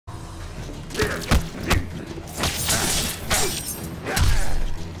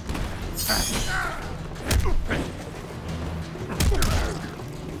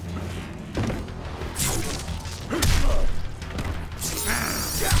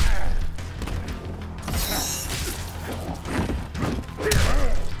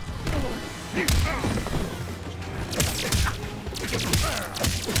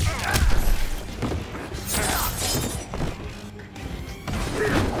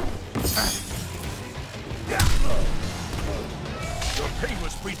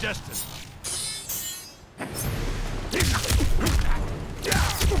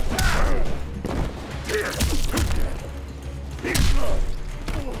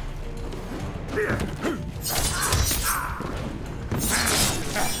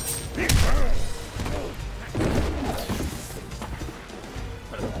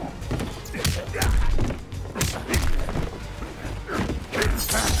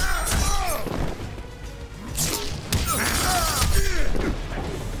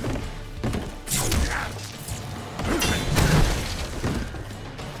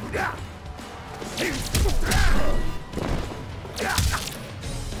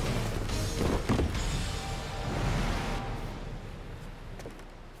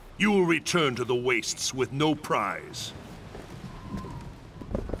You will return to the wastes with no prize.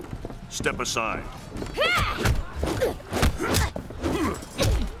 Step aside.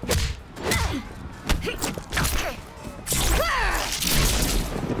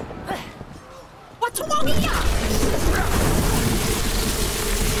 What's wrong here?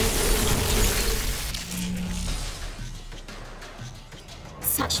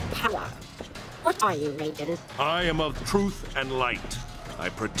 Such power. What are you, Raiden? I am of truth and light. I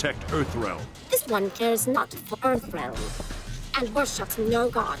protect Earthrealm. This one cares not for Earthrealm, and worships no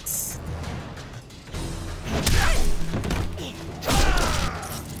gods.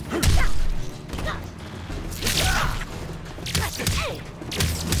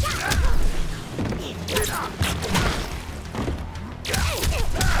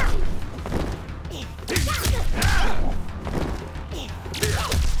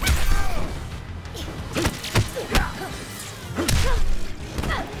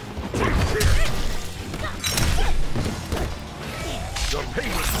 Your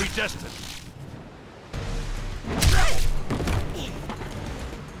pain was predestined.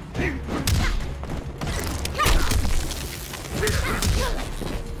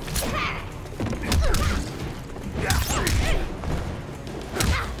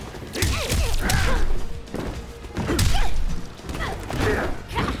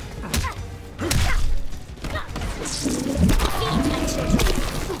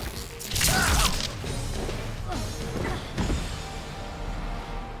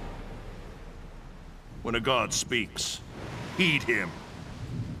 When a god speaks, heed him.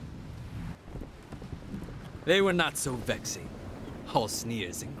 They were not so vexing. All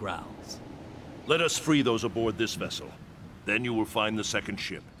sneers and growls. Let us free those aboard this vessel. Then you will find the second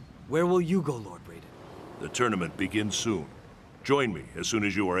ship. Where will you go, Lord Raiden? The tournament begins soon. Join me as soon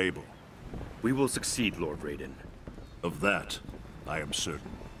as you are able. We will succeed, Lord Raiden. Of that, I am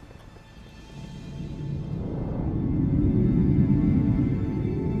certain.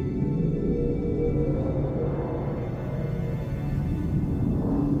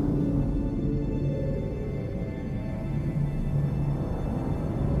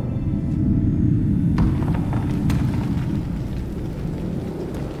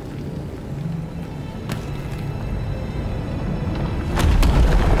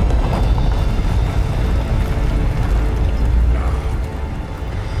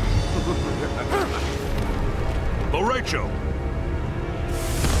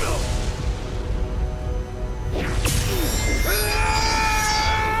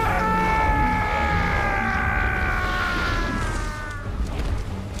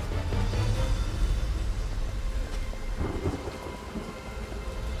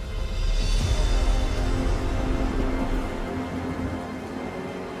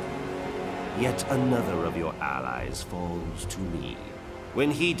 Yet another of your allies falls to me. When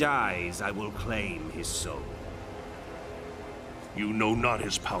he dies, I will claim his soul. You know not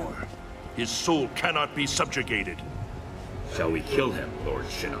his power. His soul cannot be subjugated. Shall we kill him, Lord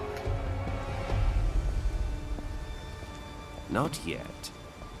Shinnok? Not yet.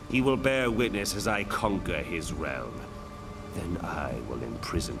 He will bear witness as I conquer his realm. Then I will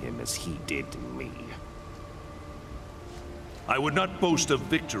imprison him as he did me. I would not boast of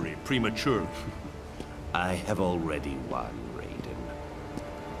victory prematurely. I have already won, Raiden.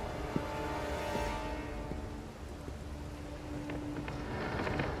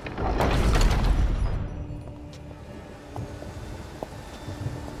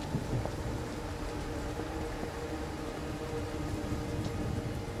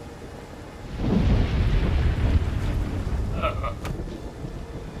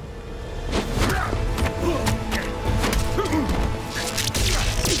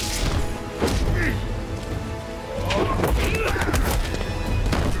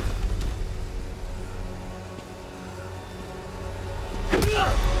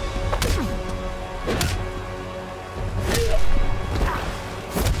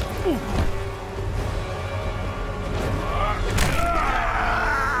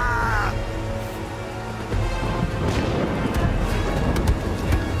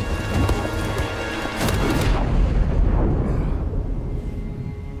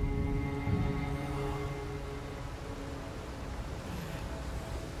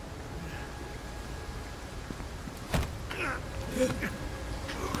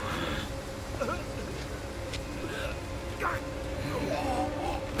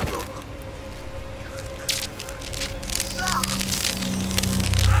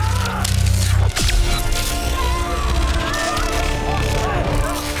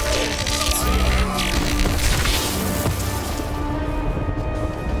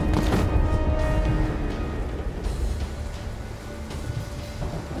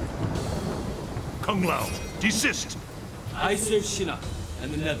 Kung Lao, desist! I serve Shinnok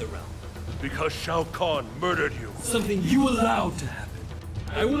and the Netherrealm. Because Shao Kahn murdered you. Something you allowed to happen.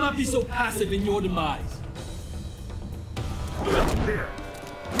 I will not be so passive in your demise.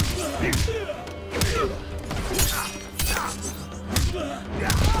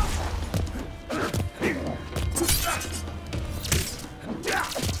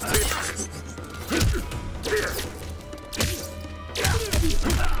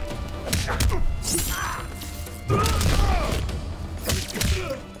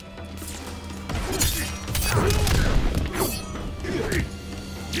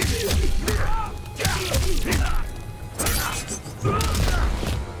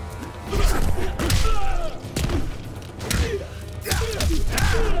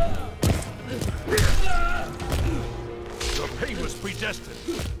 Your pain was predestined.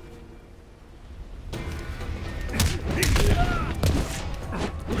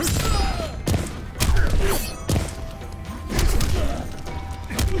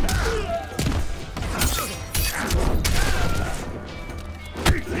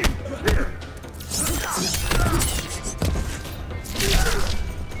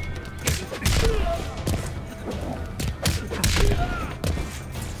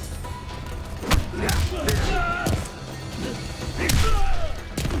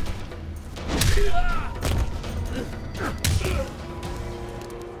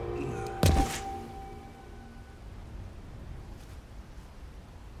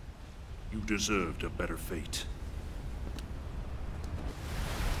 You deserved a better fate.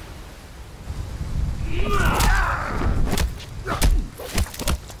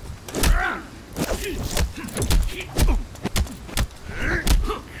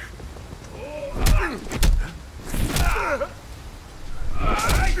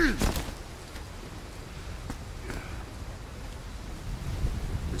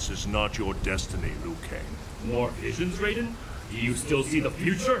 This is not your destiny, Liu Kang. More visions, Raiden? Do you still see the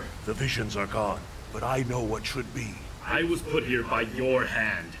future? The visions are gone, but I know what should be. I was put here by your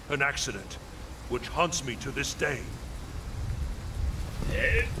hand. An accident, which haunts me to this day.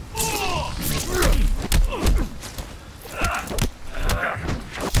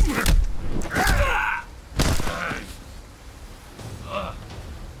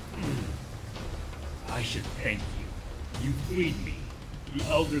 I should thank you. You freed me. The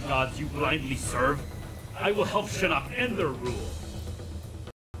Elder Gods you blindly serve. I will help Shinnok end their rule.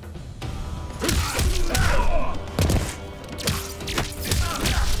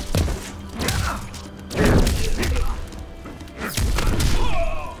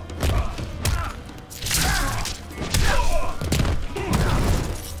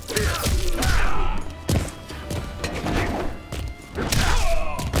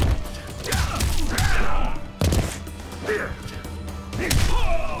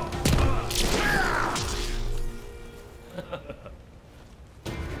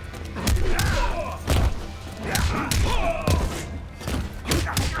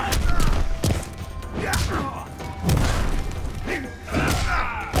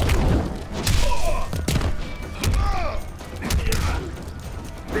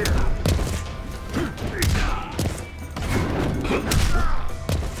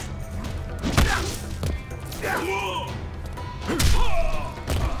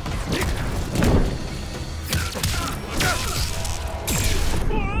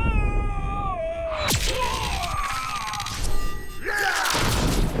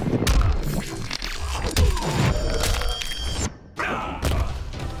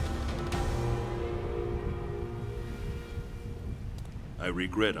 I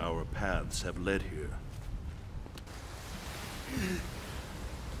regret our paths have led here.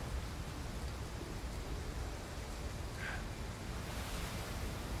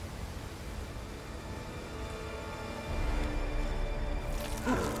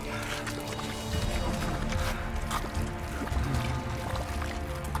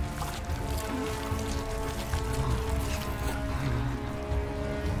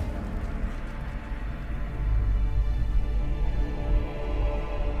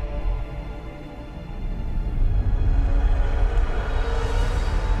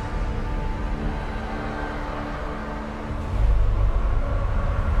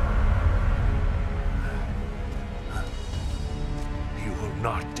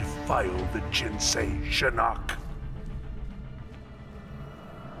 defile the Jinse, Shinnok.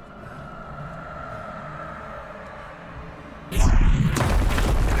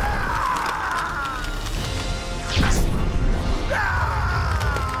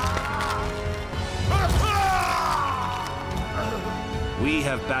 We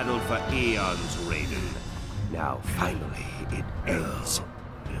have battled for eons, Raiden. Now, finally, it ends.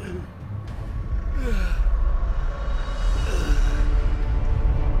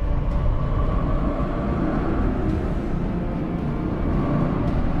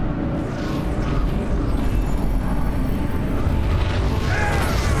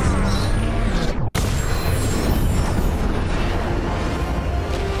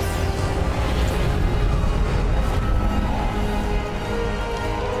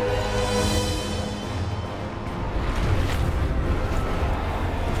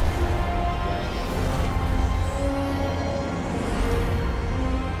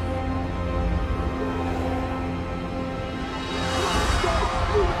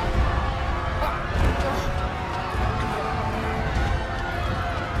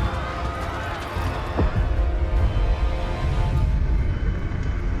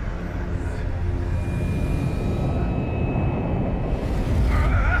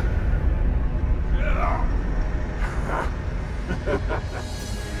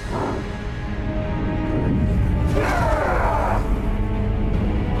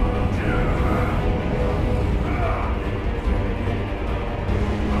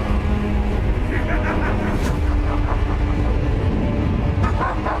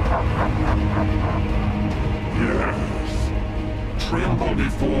 Tremble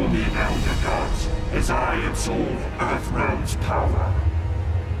before me, Elder Gods, as I absorb Earthrealm's power.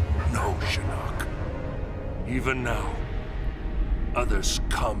 No, Shinnok. Even now, others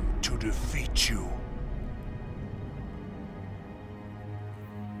come to defeat you.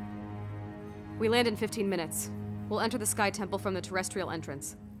 We land in 15 minutes. We'll enter the Sky Temple from the terrestrial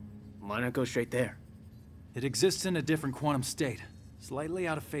entrance. Why not go straight there? It exists in a different quantum state, slightly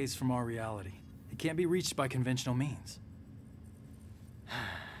out of phase from our reality. It can't be reached by conventional means.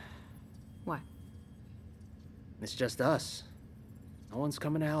 What? It's just us. No one's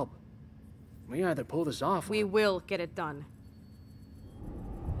coming to help. We either pull this off We will get it done.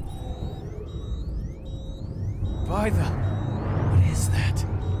 By the... What is that?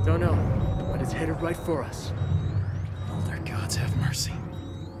 Don't know, but it's headed right for us. Elder gods have mercy.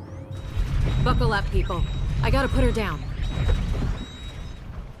 Buckle up, people. I gotta put her down.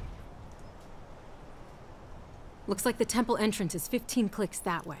 Looks like the temple entrance is 15 clicks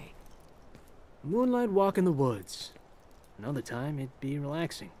that way. Moonlight walk in the woods. Another time, it'd be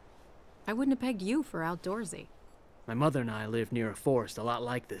relaxing. I wouldn't have pegged you for outdoorsy. My mother and I lived near a forest a lot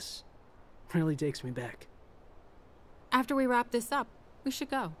like this. Really takes me back. After we wrap this up, we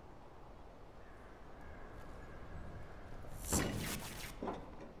should go.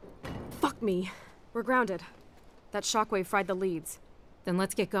 Fuck me. We're grounded. That shockwave fried the leads. Then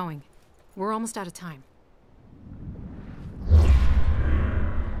let's get going. We're almost out of time.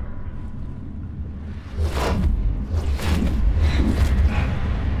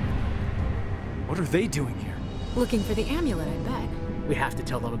 What are they doing here? Looking for the amulet, I bet. We have to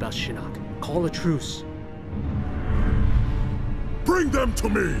tell them about Shinnok. Call a truce. Bring them to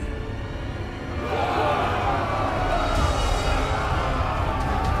me!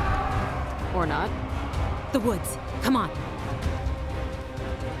 Or not. The woods. Come on.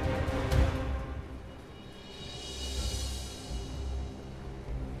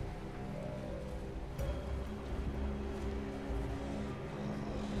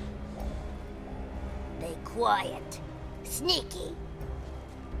 Be quiet. Sneaky.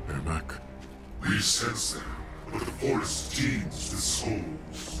 Ermac, we sense them, but the forest teems with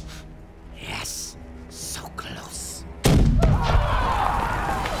souls. Yes. So close.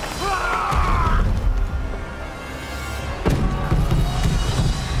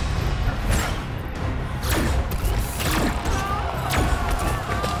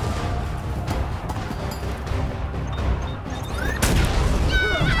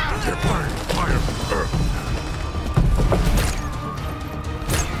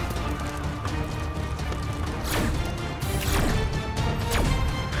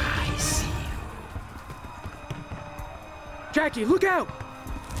 Jackie, look out!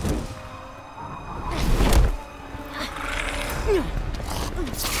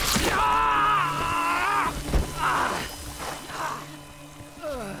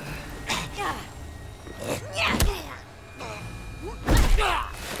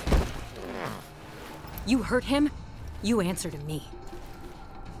 You hurt him? You answer to me.